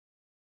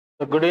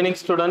So good evening,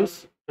 students.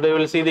 Today we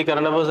will see the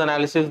current affairs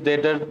analysis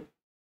dated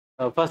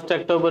 1st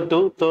October to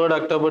 3rd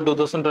October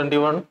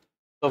 2021.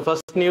 So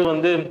first news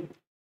வந்து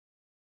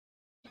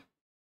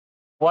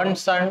one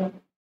sun,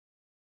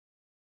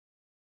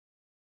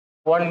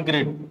 one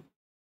grid.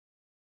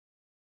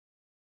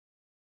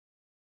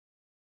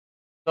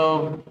 So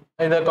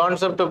இந்த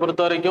கான்செப்டை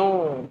பொறுத்த வரைக்கும்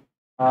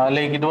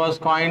like it was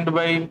coined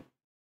by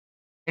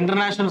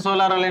International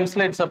Solar Alliance.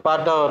 It's a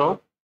part வரும்.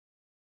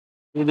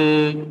 இது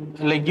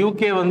like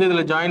UK வந்து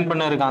இதில் join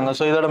பண்ண இருக்காங்க.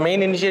 ஸோ இதோட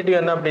மெயின் இனிஷியேட்டிவ்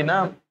என்ன அப்படின்னா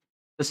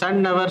the sun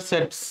never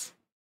sets.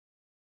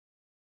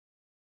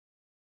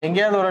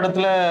 எங்கேயாவது ஒரு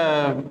இடத்துல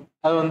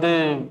அது வந்து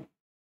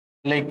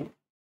like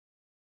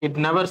it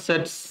never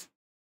sets,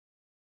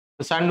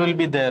 the sun will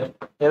be there.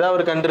 ஏதாவது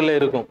ஒரு கண்ட்ரியில்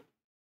இருக்கும்.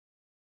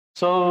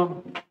 ஸோ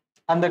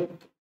அந்த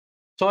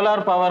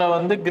சோலார் பவரை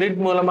வந்து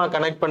கிரிட் மூலமாக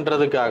கனெக்ட்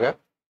பண்ணுறதுக்காக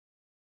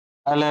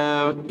அதில்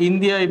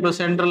இந்தியா இப்போ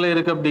சென்ட்ரலில்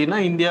இருக்குது அப்படின்னா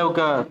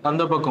இந்தியாவுக்கு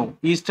அந்த பக்கம்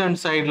ஈஸ்டர்ன்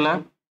சைடில்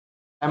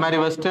அது மாதிரி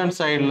வெஸ்டர்ன்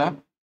சைடில்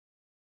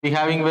வி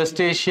ஹேவிங்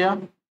வெஸ்ட் ஏஷியா,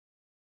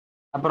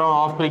 அப்புறம்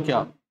ஆப்ரிக்கா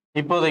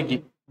இப்போதைக்கு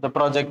இந்த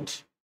ப்ராஜெக்ட்.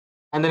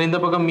 அண்ட் தென்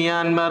இந்த பக்கம்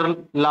Myanmar,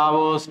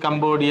 Laos,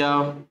 Cambodia,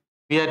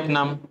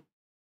 Vietnam.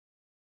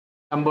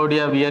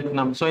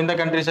 So இந்த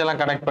கண்ட்ரிஸ்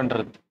எல்லாம் கனெக்ட்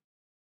பண்ணுறது.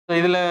 ஸோ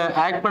இதில்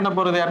ஆக்ட் பண்ண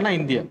போகிறது யாருன்னா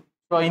இந்தியா.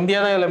 ஸோ இந்தியா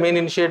தான் இதில்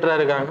மெயின் இனிஷியேட்டராக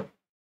இருக்காங்க.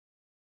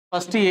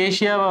 ஃபஸ்ட்டு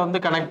ஏஷியாவை வந்து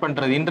கனெக்ட்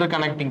பண்ணுறது, இன்டர்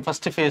கனெக்டிங்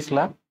ஃபஸ்ட்டு ஃபேஸில்.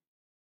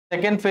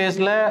 செகண்ட்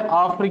ஃபேஸில்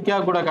ஆப்ரிக்கா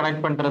கூட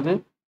கனெக்ட் பண்ணுறது.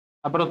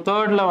 அப்புறம்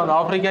தேர்டில் வந்து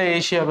ஆப்ரிக்கா,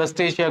 ஏஷியா,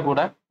 வெஸ்ட் ஏஷியா கூட.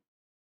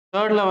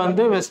 தேர்டில்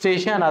வந்து west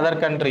Asia and other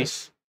countries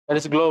that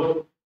is Globe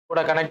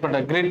கூட கனெக்ட்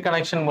பண்ணுறது கிரிட்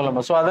கனெக்ஷன்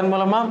மூலமாக. ஸோ அதன்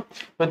மூலமாக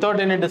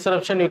without any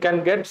disruption you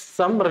can get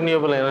some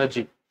renewable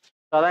energy.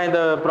 அதான்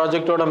இந்த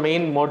ப்ராஜெக்டோட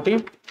மெயின்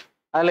மோட்டிவ்.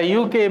 அதில்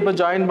யூகே இப்போ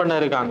ஜாயின் பண்ண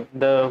இருக்காங்க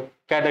இந்த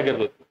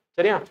கேட்டகரியில்.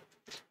 சரியா?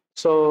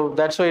 So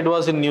that's why it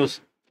was in news.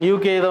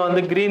 UK இதை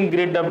வந்து கிரீன்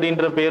கிரிட்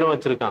அப்படின்ற பேரும்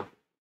வச்சிருக்காங்க.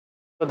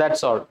 So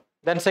that's all.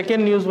 Then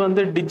second news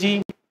வந்து டிஜி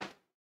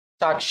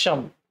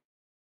சாக்ஷம்.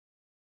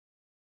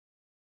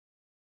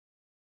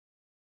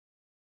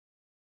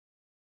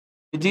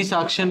 டிஜி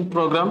suction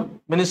program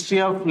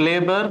ministry of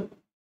labour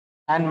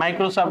and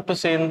Microsoft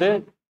சேர்ந்து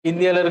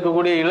இந்தியாவில்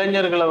இருக்கக்கூடிய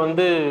இளைஞர்களை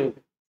வந்து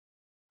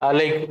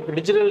லைக்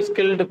டிஜிட்டல்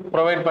ஸ்கில்டு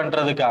ப்ரொவைட்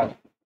பண்ணுறதுக்காக.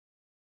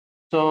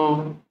 So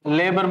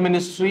labour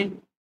ministry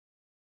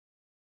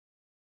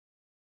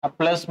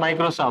plus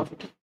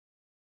Microsoft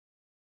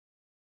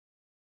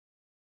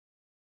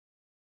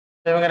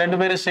இவங்க ரெண்டு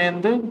பேரும்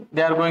சேர்ந்து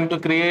they are going to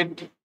create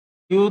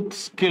youth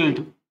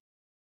skilled.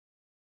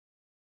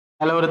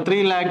 அதில் ஒரு 3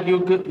 lakh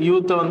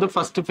யூத்தை வந்து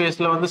ஃபர்ஸ்ட்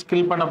ஃபேஸில் வந்து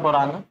ஸ்கில் பண்ண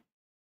போகிறாங்க.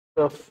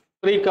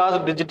 Free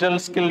cost digital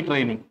skill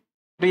training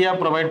ஃப்ரீயாக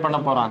ப்ரொவைட் பண்ண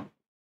போகிறாங்க.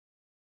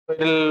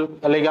 இதில்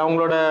லைக்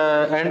அவங்களோட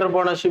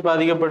என்டர்பிரனர்ஷிப்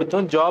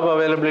அதிகப்படுத்தும், ஜாப்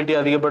அவைலபிலிட்டி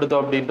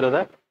அதிகப்படுத்தும்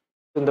அப்படின்றத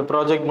இந்த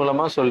ப்ராஜெக்ட்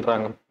மூலமாக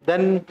சொல்கிறாங்க.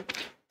 தென்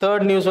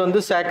தேர்ட் நியூஸ் வந்து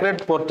sacred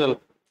portal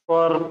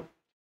for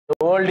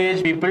old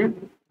age people,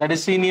 that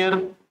is senior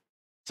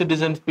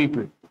citizens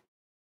people.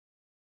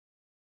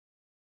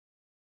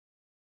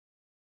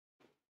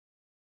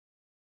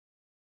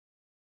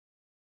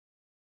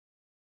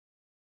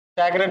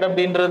 Sacred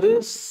அப்படின்றது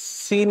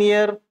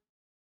senior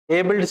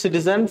abled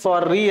citizen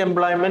for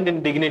re-employment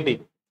in dignity.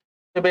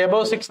 இப்போ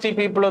எபோவ் 60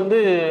 பீப்புள் வந்து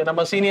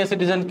நம்ம சீனியர்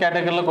சிட்டிசன்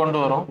கேட்டகரியில் கொண்டு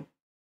வரோம்.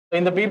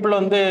 இந்த பீப்புள்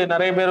வந்து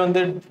நிறைய பேர்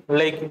வந்து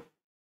லைக்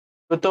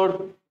வித்தவுட்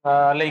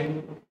லைக்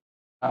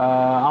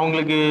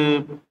அவங்களுக்கு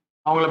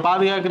அவங்கள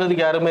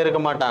பாதுகாக்கிறதுக்கு யாருமே இருக்க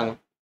மாட்டாங்க.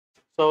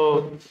 ஸோ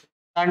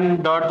சன்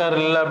டாட்டர்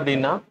இல்லை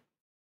அப்படின்னா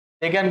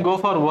they can go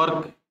for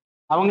work.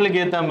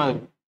 அவங்களுக்கு ஏற்ற மாதிரி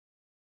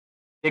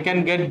தே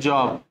கேன் கெட்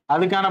ஜாப்.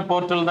 அதுக்கான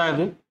போர்ட்டல் தான்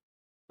இது.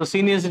 ஸோ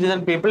சீனியர்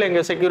சிட்டிசன் பீப்புள்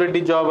எங்கள்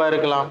செக்யூரிட்டி ஜாபாக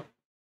இருக்கலாம்,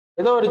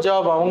 ஏதோ ஒரு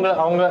ஜாப்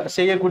அவங்க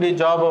செய்யக்கூடிய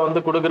ஜாபை வந்து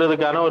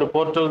கொடுக்கறதுக்கான ஒரு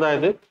போர்ட்டல் தான்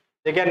இது.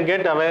 They can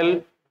get avail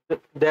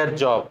there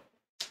job.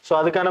 So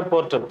அதுக்கான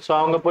போர்ட்டல். ஸோ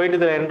அவங்க போயிட்டு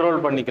இதில்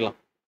என்ரோல் பண்ணிக்கலாம்.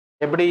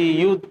 எப்படி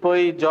யூத்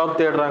போய் ஜாப்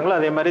தேடுறாங்களோ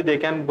அதே மாதிரி they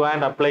can go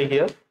and apply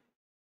here.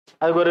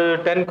 அதுக்கு ஒரு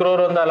 10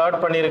 crore வந்து அலாட்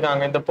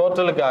பண்ணியிருக்காங்க இந்த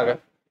போர்ட்டலுக்காக.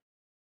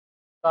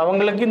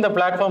 அவங்களுக்கு இந்த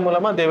பிளாட்ஃபார்ம்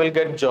மூலமாக they will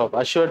get job,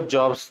 assured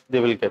jobs they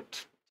will get.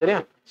 சரியா?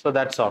 So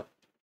that's all.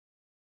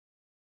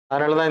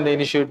 அதனால தான் இந்த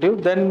initiative.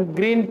 Then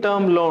green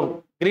term loan.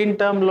 Green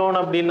term loan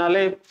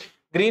அப்படின்னாலே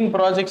கிரீன்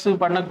ப்ராஜெக்ட்ஸ்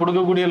பண்ண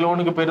கொடுக்கக்கூடிய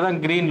லோனுக்கு பேர் தான்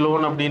கிரீன்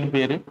லோன் அப்படின்னு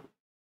பேர்.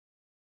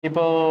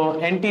 இப்போ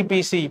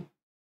NTPC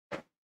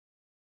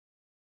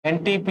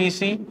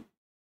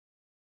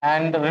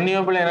and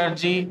renewable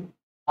energy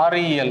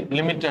REL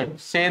limited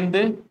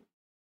சேர்ந்து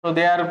so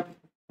they are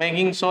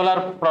making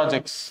solar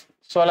projects,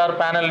 solar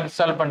panel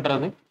install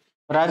பண்ணுறது.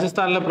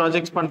 ராஜஸ்தானில்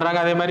ப்ராஜெக்ட்ஸ் பண்ணுறாங்க.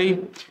 அதே மாதிரி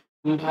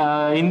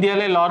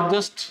இந்தியாவிலே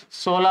லார்ஜஸ்ட்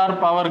சோலார்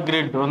பவர்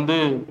கிரிட் வந்து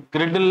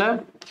கிரிட்டில்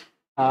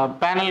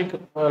பேனல்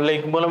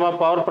லைக் மூலமாக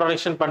பவர்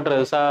ப்ரொடக்ஷன்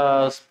பண்ணுறது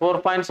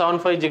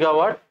 4.75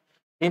 gigawatt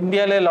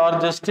இந்தியாவிலே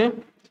லார்ஜஸ்ட்டு.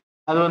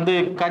 அது வந்து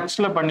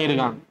கட்சில்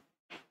பண்ணியிருக்காங்க.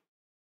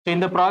 ஸோ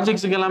இந்த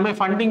ப்ராஜெக்ட்ஸுக்கு எல்லாமே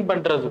ஃபண்டிங்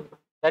பண்ணுறது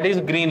that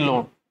is green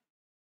loan.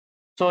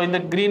 So இந்த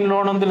கிரீன்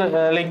லோன் வந்து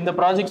லைக் இந்த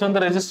ப்ராஜெக்ட்ஸ்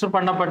வந்து register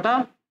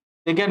பண்ணப்பட்டால்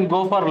they can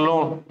go for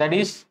loan, that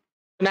is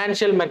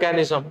financial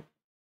mechanism.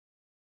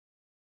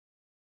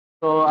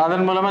 So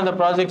அதன் மூலமாக இந்த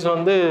ப்ராஜெக்ட்ஸ்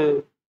வந்து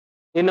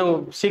இன்னும்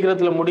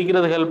சீக்கிரத்தில்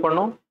முடிக்கிறது ஹெல்ப்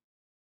பண்ணும்.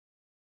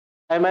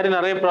 அது மாதிரி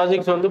நிறைய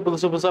ப்ராஜெக்ட்ஸ் வந்து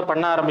புதுசாக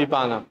பண்ண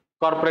ஆரம்பிப்பாங்க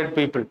corporate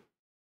people.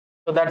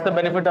 So that's the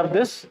benefit of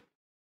this.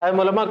 அது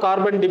மூலமாக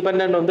கார்பன்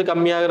டிபெண்டன்ட் வந்து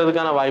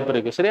கம்மியாகிறதுக்கான வாய்ப்பு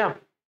இருக்குது. சரியா?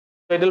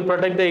 It will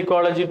protect the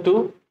ecology two.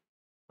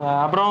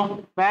 அப்புறம்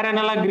வேற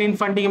என்னெல்லாம் க்ரீன்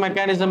ஃபண்டிங்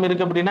மெக்கானிசம்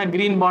இருக்குது அப்படின்னா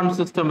க்ரீன் பாண்ட்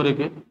சிஸ்டம்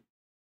இருக்குது.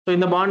 ஸோ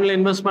இந்த பாண்டில்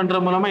இன்வெஸ்ட் பண்ணுற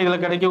மூலமாக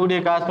இதில் கிடைக்கக்கூடிய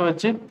காசை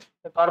வச்சு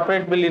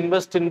corporate will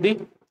invest in the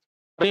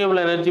renewable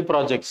energy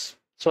projects.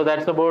 So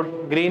that's about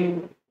green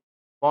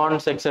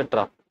bonds, etc.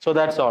 So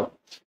that's all.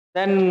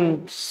 Then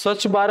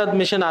Swachh Bharat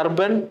Mission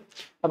Urban,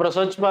 apra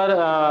Swachh Bharat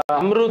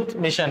Amrut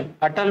Mission,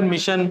 Atal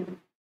Mission.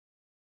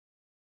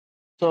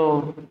 So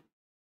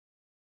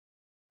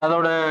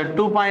அதோட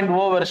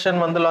 2.0 version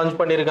வந்து launch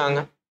பண்ணியிருக்காங்க.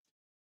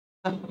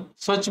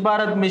 Swachh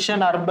Bharat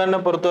mission அர்பனை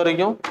பொறுத்த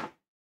வரைக்கும்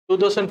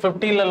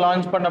 2015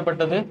 launch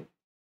பண்ணப்பட்டது.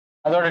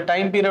 அதோட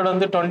time period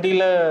வந்து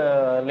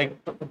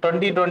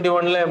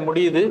 2021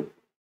 முடியுது.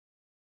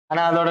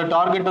 ஆனால் அதோட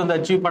டார்கெட் வந்து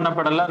அச்சீவ்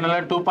பண்ணப்படலை. அதனால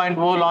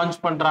 2.0 லான்ச்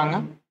பண்ணுறாங்க.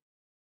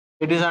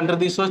 It is under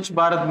the Swachh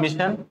Bharat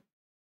mission.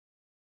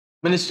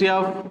 Ministry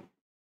of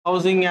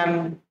housing and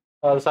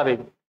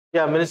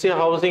ministry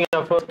of housing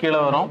affairs கீழே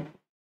வரும்.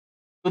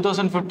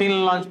 2015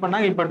 லான்ச்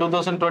பண்ணாங்க. இப்போ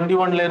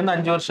 2021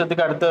 5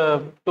 வருஷத்துக்கு அடுத்த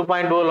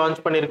 2.0 லான்ச்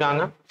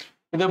பண்ணியிருக்காங்க.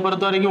 இதை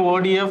பொறுத்த வரைக்கும்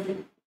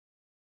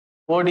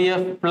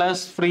OTF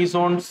plus free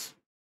Jones,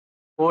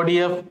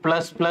 OTF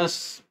plus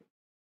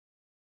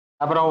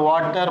அப்புறம்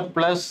வாட்டர்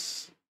ப்ளஸ்.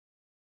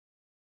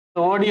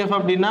 ஓடிஎஃப்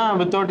அப்படின்னா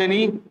வித்தவுட் எனி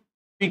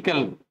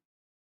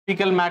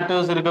ஃபீக்கல்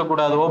மேட்டர்ஸ்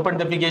இருக்கக்கூடாது, ஓப்பன்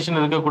டெஃபிகேஷன்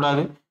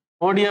இருக்கக்கூடாது.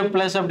 ஓடிஎஃப்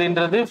ப்ளஸ்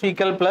அப்படின்றது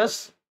ஃபீக்கல் ப்ளஸ்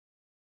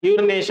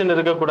யூரினேஷன்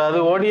இருக்கக்கூடாது.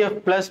 ஓடிஎஃப்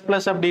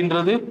ப்ளஸ்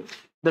அப்படின்றது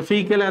இந்த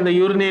ஃபீக்கல் அந்த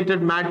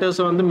யூரினேட்டட்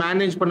மேட்டர்ஸை வந்து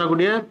மேனேஜ்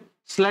பண்ணக்கூடிய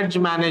ஸ்லட்ஜ்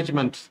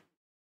மேனேஜ்மெண்ட்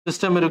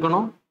சிஸ்டம்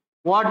இருக்கணும்.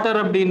 வாட்டர்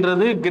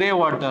அப்படின்றது கிரே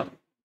வாட்டர்.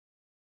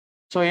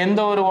 ஸோ எந்த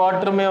ஒரு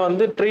வாட்டருமே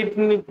வந்து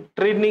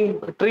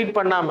ட்ரீட்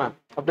பண்ணாமல்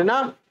அப்படின்னா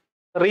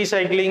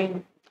ரீசைக்ளிங்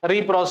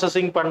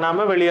ரீப்ராசஸிங்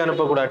பண்ணாமல் வெளியே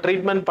அனுப்பக்கூடாது,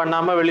 ட்ரீட்மெண்ட்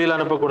பண்ணாமல் வெளியில்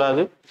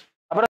அனுப்பக்கூடாது.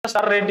 அப்புறம்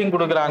ஸ்டார் ரேட்டிங்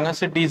கொடுக்குறாங்க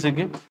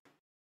சிட்டிஸுக்கு.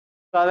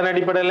 ஸோ அதன்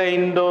அடிப்படையில்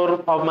இண்டோர்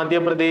ஆஃப் மத்திய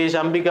Pradesh,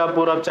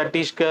 Ambikapur of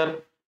Chhattisgarh,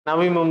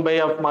 Navi Mumbai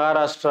of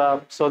Maharashtra.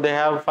 So they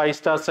have 5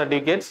 star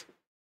certificates.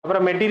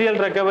 அப்புறம் மெட்டீரியல்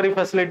ரெக்கவரி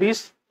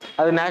ஃபெசிலிட்டிஸ்,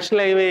 அது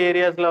நேஷனல் ஹைவே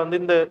ஏரியாஸில் வந்து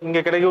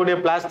இங்கே கிடைக்கக்கூடிய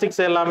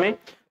பிளாஸ்டிக்ஸ் எல்லாமே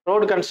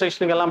ரோடு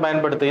கன்ஸ்ட்ரக்ஷனுக்கு எல்லாம்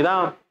பயன்படுத்து.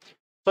 இதான்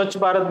ஸ்வச்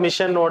பாரத்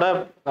மிஷனோட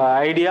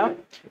ஐடியா.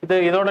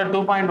 இதோட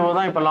 2.0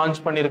 தான் இப்போ லான்ச்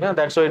பண்ணியிருக்கேன்.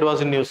 That's why it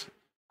was in news.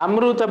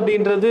 Amrut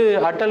அப்படின்றது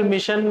Atal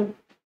mission.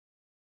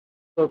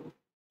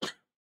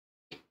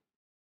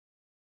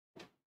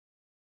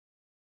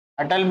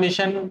 Atal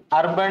mission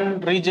urban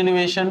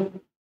ரீஜெனுவேஷன்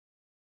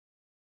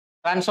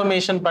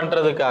transformation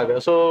பண்ணுறதுக்காக.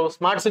 ஸோ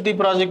ஸ்மார்ட் சிட்டி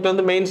ப்ராஜெக்ட்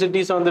வந்து மெயின்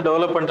சிட்டிஸை வந்து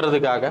டெவலப்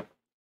பண்ணுறதுக்காக.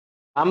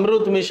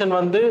 அம்ருத் மிஷன்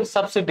வந்து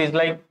சப் சிட்டிஸ்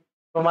லைக்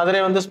இப்போ மதுரை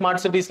வந்து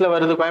ஸ்மார்ட் சிட்டிஸில்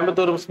வருது,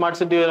 கோயம்புத்தூர் ஸ்மார்ட்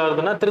சிட்டி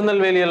வருதுன்னா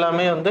திருநெல்வேலி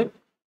எல்லாமே வந்து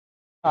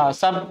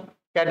சப்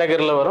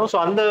கேட்டகரியில் வரும். ஸோ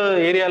அந்த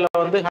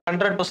ஏரியாவில் வந்து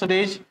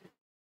 100%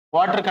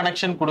 வாட்டர்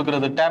கனெக்ஷன்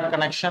கொடுக்கறது, டேப்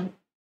கனெக்ஷன்.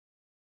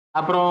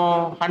 அப்புறம்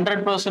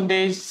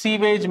 100%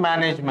 சீவேஜ்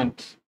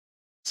மேனேஜ்மெண்ட்,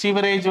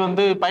 சீவரேஜ்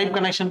வந்து பைப்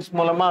கனெக்ஷன்ஸ்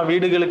மூலமாக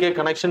வீடுகளுக்கே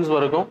கனெக்ஷன்ஸ்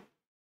இருக்கும்.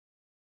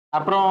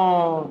 அப்புறம்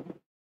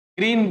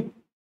க்ரீன்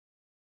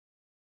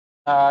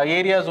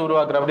ஏரியாஸ்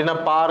உருவாக்குற அப்படின்னா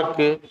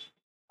பார்க்கு,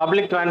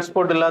 பப்ளிக்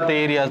டிரான்ஸ்போர்ட் இல்லாத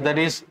areas,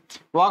 that is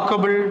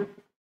walkable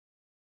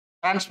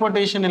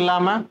transportation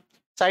இல்லாமல்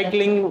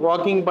சைக்கிளிங்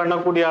வாக்கிங்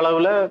பண்ணக்கூடிய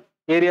அளவில்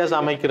ஏரியாஸ்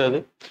அமைக்கிறது.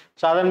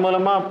 ஸோ அதன்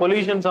மூலமாக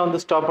பொல்யூஷன்ஸை வந்து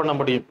ஸ்டாப் பண்ண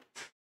முடியும்.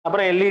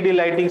 அப்புறம் LED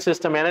lighting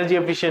system, energy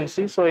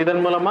efficiency. So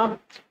இதன் மூலமாக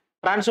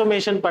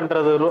டிரான்ஸ்ஃபர்மேஷன்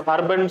பண்ணுறது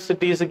அர்பன்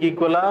சிட்டிஸுக்கு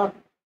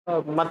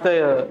ஈக்குவலாக மற்ற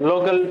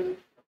லோக்கல்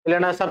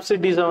இல்லைன்னா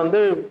சப்சிட்டிஸை வந்து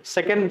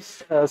செகண்ட்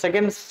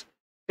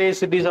ஸ்டேஜ்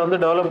சிட்டிஸை வந்து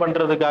டெவலப்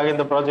பண்ணுறதுக்காக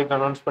இந்த ப்ராஜெக்ட்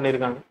அனௌன்ஸ்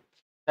பண்ணியிருக்காங்க.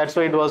 That's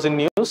why it was in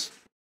news.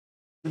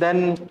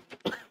 Then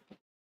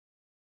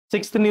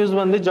 6th news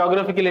வந்து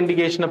ஜியோகிராஃபிக்கல்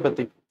இண்டிகேஷனை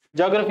பற்றி.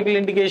 ஜியோகிராஃபிக்கல்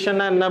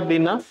இண்டிகேஷன்னா என்ன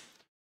அப்படின்னா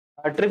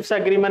ட்ரிப்ஸ்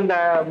அக்ரிமெண்ட்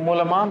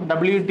மூலமாக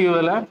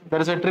WTOவில்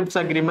there is a drips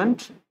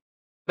agreement,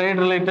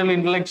 trade related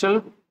intellectual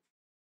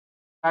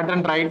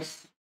patent rights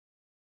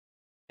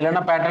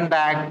இல்லைன்னா பேட்டன்ட்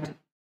ஆக்ட்.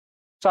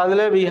 ஸோ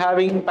அதில் வி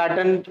ஹேவிங்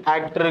பேட்டன்ட்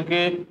ஆக்ட்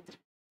இருக்கு,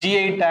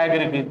 GI take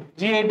இருக்கு.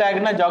 GI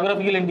டேக்னா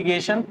geographical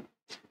indication,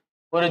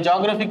 ஒரு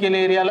ஜியோகிராஃபிக்கல்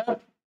ஏரியாவில்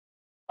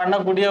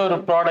பண்ணக்கூடிய ஒரு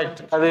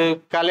ப்ராடக்ட், அது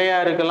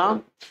கலையாக இருக்கலாம்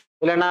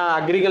இல்லைன்னா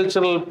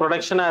அக்ரிகல்ச்சரல்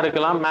ப்ரொடக்ஷனாக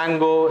இருக்கலாம்,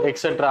 மேங்கோ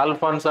எக்ஸெட்ரா,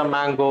 அல்ஃபான்சா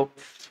மேங்கோ,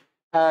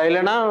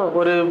 இல்லைன்னா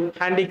ஒரு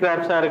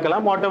ஹேண்டிகிராஃப்ட்ஸாக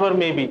இருக்கலாம், வாட் எவர்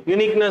மேபி.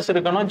 யூனிக்னஸ்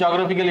இருக்கணும்,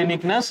 ஜியோகிராஃபிக்கல்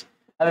யூனிக்னஸ்,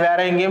 அது வேற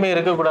எங்கேயுமே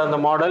இருக்கக்கூடாது அந்த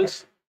மாடல்ஸ்.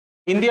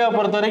 இந்தியாவை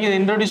பொறுத்த வரைக்கும் இது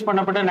இன்ட்ரோடியூஸ்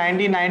பண்ணப்பட்ட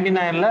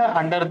 1999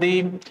 under the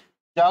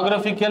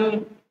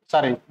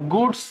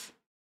goods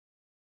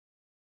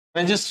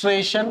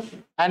registration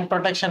and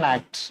protection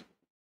act.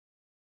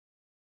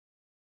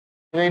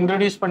 இதை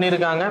இன்ட்ரோடியூஸ்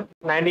பண்ணியிருக்காங்க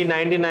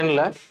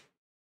 1999.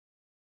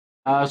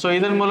 ஸோ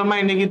இதன்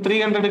மூலமாக இன்னைக்கு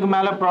 300க்கு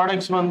மேலே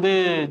ப்ராடக்ட்ஸ் வந்து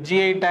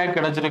GI டேக்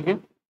கிடைச்சிருக்கு.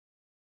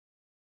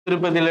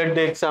 திருப்பதி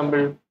லட்டு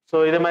எக்ஸாம்பிள். ஸோ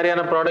இது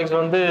மாதிரியான ப்ராடக்ட்ஸ்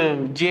வந்து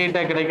GI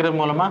டேக் கிடைக்கிறது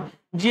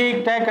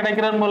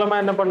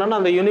மூலமாக என்ன பண்ணோம்னா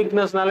அந்த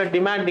யூனிக்னஸ்னால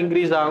டிமாண்ட்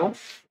இன்க்ரீஸ் ஆகும்.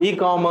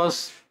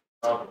 இ-காமர்ஸ்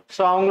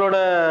ஸோ அவங்களோட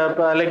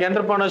லைக்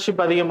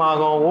என்டர்பிரனர்ஷிப்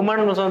அதிகமாகும்,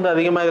 உமன்ஸ் வந்து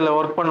அதிகமாக இதில்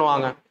ஒர்க்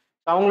பண்ணுவாங்க,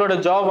 அவங்களோட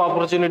ஜாப்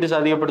ஆப்பர்ச்சுனிட்டிஸ்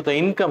அதிகப்படுத்தும்,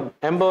 இன்கம்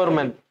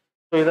எம்பவர்மெண்ட்.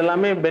 ஸோ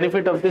இதெல்லாமே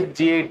benefit of this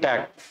GI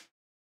take.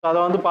 So அதை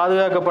வந்து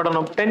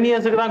பாதுகாக்கப்படணும். 10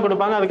 இயர்ஸுக்கு தான்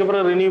கொடுப்பாங்க,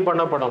 அதுக்கப்புறம் ரினியூ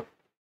பண்ணப்படும்.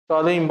 ஸோ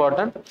அதுவும்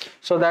important.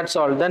 So that's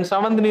all. Then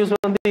 7th news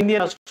வந்து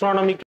Indian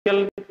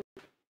astronomical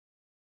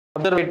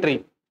observatory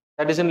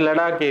that is in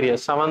Ladakh area.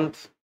 7th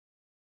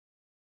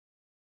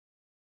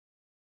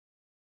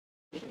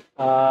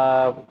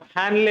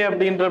ஹேன்லே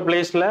அப்படின்ற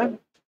பிளேஸ்ல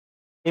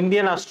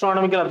இந்தியன்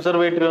அஸ்ட்ரானமிக்கல்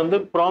அப்சர்வேட்டரி வந்து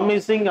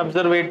ப்ராமிசிங்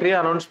அப்சர்வேட்டரி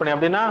அனௌன்ஸ் பண்ணி,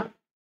 அப்படின்னா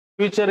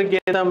ஃபியூச்சருக்கு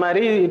ஏற்ற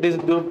மாதிரி இட் இஸ்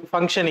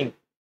ஃபங்க்ஷனிங்.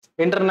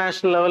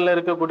 இன்டர்நேஷனல் லெவலில்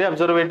இருக்கக்கூடிய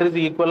அப்சர்வேட்டரிஸ்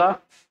ஈக்குவலாக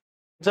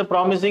இட்ஸ் அ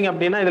ப்ராமிசிங்.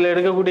 அப்படின்னா இதில்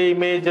எடுக்கக்கூடிய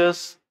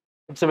images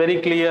it's very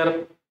clear,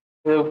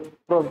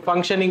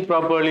 functioning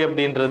properly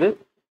அப்படின்றது.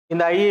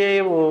 இந்த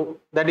ஐஏஓ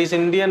தட் இஸ்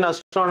இந்தியன்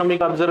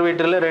அஸ்ட்ரானமிக்கல்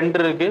அப்சர்வேட்டரியில்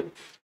 2 இருக்கு,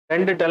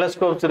 2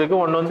 டெலஸ்கோப்ஸ் இருக்கு.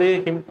 ஒன்று வந்து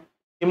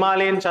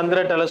ஹிமாலயன் சந்திர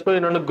டெலஸ்கோப்,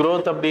 இன்னொன்று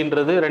க்ரோத்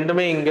அப்படின்றது.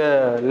 ரெண்டுமே இங்கே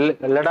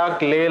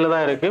லடாக் லேல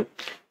தான் இருக்கு,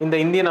 இந்த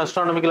இந்தியன்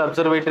அஸ்ட்ரானமிக்கல்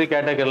அப்சர்வேட்டரி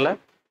கேட்டகரியில்.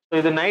 ஸோ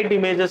இது நைட்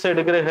இமேஜஸ்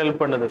எடுக்கிற ஹெல்ப்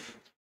பண்ணுது.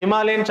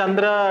 ஹிமாலயன்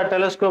சந்திரா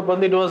டெலஸ்கோப்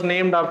வந்து it was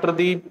named after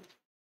the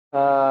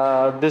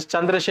this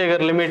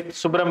Chandrasekhar limit,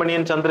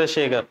 Subramanian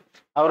Chandrasekhar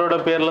அவரோட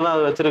பேர்ல தான்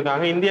அது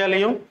வச்சிருக்காங்க.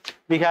 இந்தியாலையும்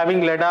வி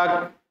ஹேவிங் லடாக்,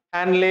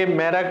 ஹேன்லே,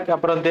 மெரக்,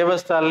 அப்புறம்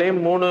தேவஸ்தான்லே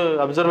 3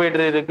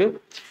 அப்சர்வேட்டரி இருக்கு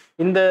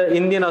இந்த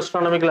இந்தியன்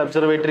அஸ்ட்ரானமிக்கல்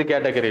அப்சர்வேட்டரி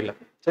கேட்டகரியில்.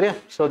 சரியா?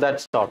 So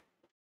that's all.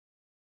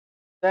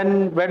 Then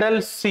வெடல்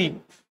C,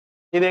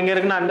 இது எங்க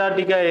இருக்குன்னா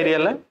அண்டார்டிகா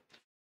ஏரியாவில்.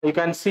 You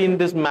can see in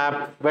this map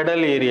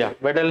வெடல் area.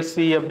 வெடல்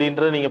C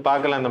அப்படின்றது நீங்க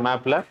பார்க்கலாம் இந்த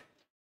மேப்ல.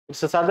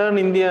 It's southern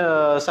India,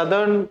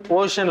 southern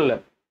ஓஷன்ல,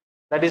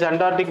 that is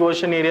Antarctic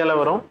ocean ஏரியாவில்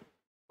வரும்.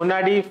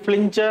 முன்னாடி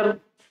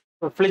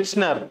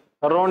ஃபிளிச்னர்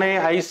ரோனே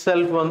ஐஸ்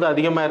செல்ஃப் வந்து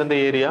அதிகமாக இருந்த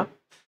ஏரியா,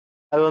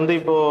 அது வந்து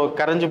இப்போ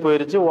கரைஞ்சு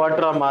போயிருச்சு,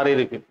 வாட்டரா மாறி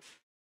இருக்கு.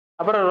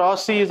 அப்புறம்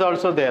ராசி இஸ்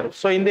ஆல்சோ தேர்.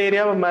 ஸோ இந்த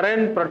ஏரியாவை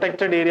மெரைன்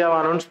ப்ரொடெக்டட் ஏரியாவை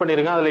அனௌன்ஸ்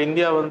பண்ணியிருக்காங்க. அதில்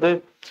இந்தியா வந்து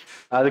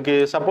அதுக்கு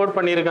சப்போர்ட்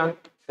பண்ணியிருக்காங்க.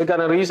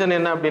 இதுக்கான ரீசன்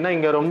என்ன அப்படின்னா,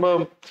 இங்கே ரொம்ப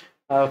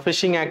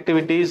ஃபிஷிங்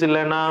ஆக்டிவிட்டீஸ்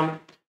இல்லைன்னா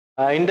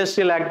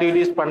இண்டஸ்ட்ரியல்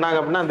ஆக்டிவிட்டீஸ் பண்ணாங்க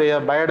அப்படின்னா அந்த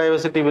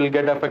biodiversity will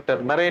get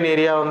affected, marine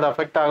area வந்து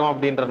அஃபெக்ட் ஆகும்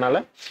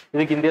அப்படின்றனால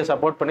இதுக்கு இந்தியா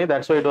சப்போர்ட் பண்ணி,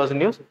 that's why it was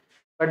news.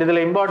 But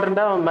இதில்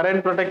இம்பார்ட்டண்ட்டாக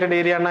மெரைன் ப்ரொடெக்டட்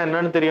ஏரியானா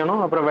என்னன்னு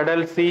தெரியணும். அப்புறம்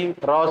வெடல் சி,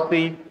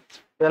 ராசி,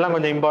 இதெல்லாம்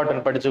கொஞ்சம்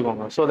இம்பார்ட்டன்ட்,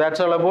 படிச்சுக்கோங்க. So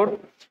that's all about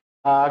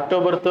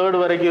October 3rd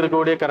வரைக்கும்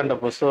இருக்கக்கூடிய current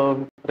affairs. So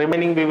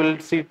remaining we will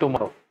see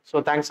tomorrow. So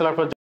thanks a lot for